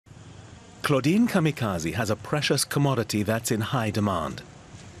Claudine Kamikaze has a precious commodity that's in high demand.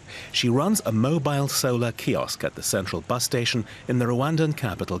 She runs a mobile solar kiosk at the central bus station in the Rwandan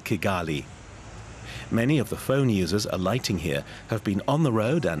capital, Kigali. Many of the phone users alighting here have been on the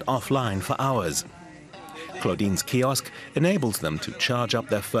road and offline for hours. Claudine's kiosk enables them to charge up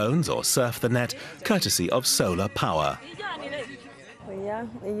their phones or surf the net, courtesy of solar power.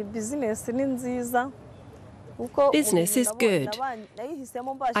 Business is good.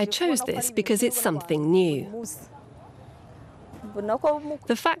 I chose this because it's something new.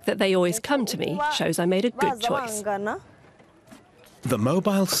 The fact that they always come to me shows I made a good choice. The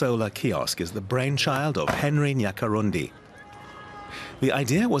mobile solar kiosk is the brainchild of Henry Nyakarundi. The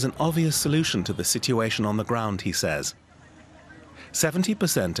idea was an obvious solution to the situation on the ground, he says.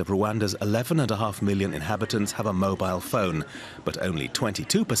 70% of Rwanda's 11.5 million inhabitants have a mobile phone, but only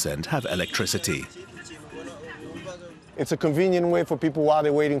 22% have electricity. It's a convenient way for people while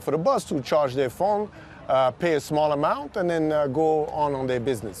they're waiting for the bus to charge their phone, pay a small amount, and then go on their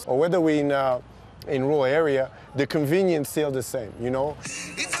business. Or whether we're in rural area, the convenience is still the same, you know?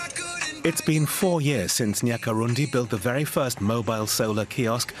 It's been 4 years since Nyakarundi built the very first mobile solar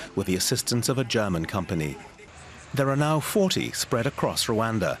kiosk with the assistance of a German company. There are now 40 spread across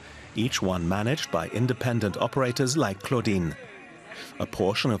Rwanda, each one managed by independent operators like Claudine. A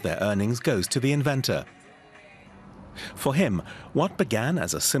portion of their earnings goes to the inventor. For him, what began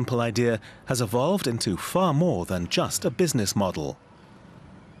as a simple idea has evolved into far more than just a business model.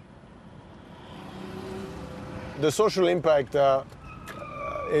 The social impact,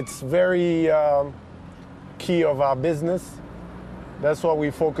 it's very key of our business. That's what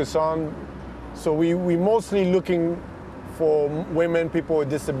we focus on. So we're mostly looking for women, people with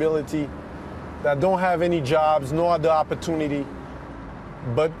disability that don't have any jobs, no other opportunity,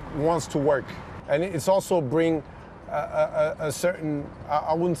 but wants to work. And it's also bring a certain,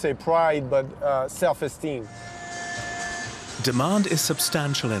 I wouldn't say pride, but self-esteem. Demand is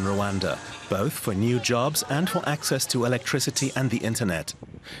substantial in Rwanda, both for new jobs and for access to electricity and the internet,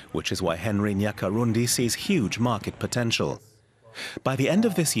 which is why Henry Nyakarundi sees huge market potential. By the end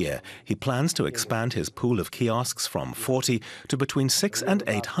of this year, he plans to expand his pool of kiosks from 40 to between 600 and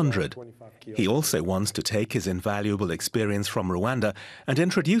 800. He also wants to take his invaluable experience from Rwanda and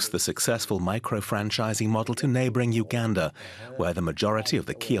introduce the successful micro-franchising model to neighboring Uganda, where the majority of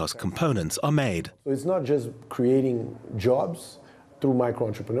the kiosk components are made. So it's not just creating jobs through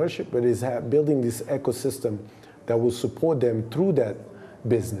micro-entrepreneurship, but it's building this ecosystem that will support them through that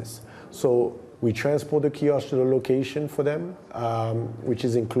business. So we transport the kiosk to the location for them, which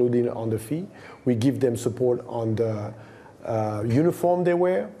is included on the fee. We give them support on the uniform they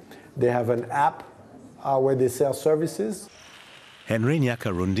wear. They have an app where they sell services. Henry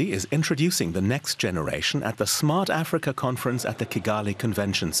Nyakarundi is introducing the next generation at the Smart Africa conference at the Kigali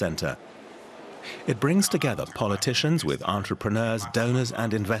Convention Center. It brings together politicians with entrepreneurs, donors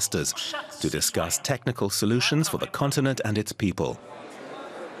and investors to discuss technical solutions for the continent and its people.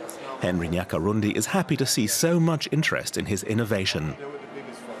 Henry Nyakarundi is happy to see so much interest in his innovation.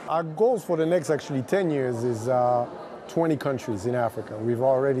 Our goals for the next 10 years is 20 countries in Africa. We've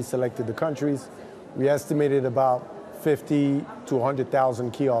already selected the countries. We estimated about 50 to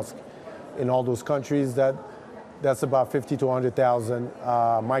 100,000 kiosks in all those countries. That's about 50 to 100,000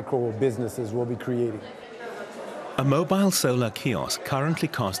 micro businesses we'll be creating. A mobile solar kiosk currently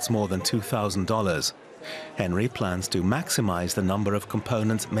costs more than $2,000. Henry plans to maximize the number of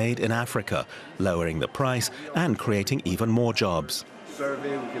components made in Africa, lowering the price and creating even more jobs. We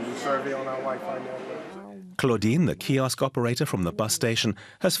can do survey on our Wi-Fi network. Claudine, the kiosk operator from the bus station,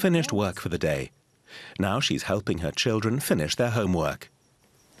 has finished work for the day. Now she's helping her children finish their homework.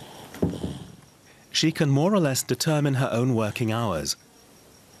 She can more or less determine her own working hours.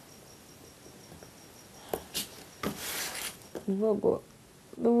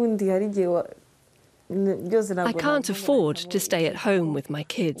 I can't afford to stay at home with my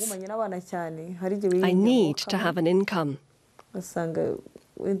kids. I need to have an income. And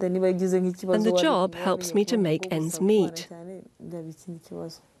the job helps me to make ends meet.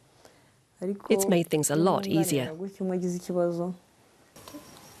 It's made things a lot easier.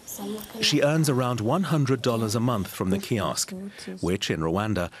 She earns around $100 a month from the kiosk, which in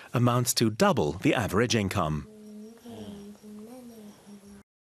Rwanda amounts to double the average income.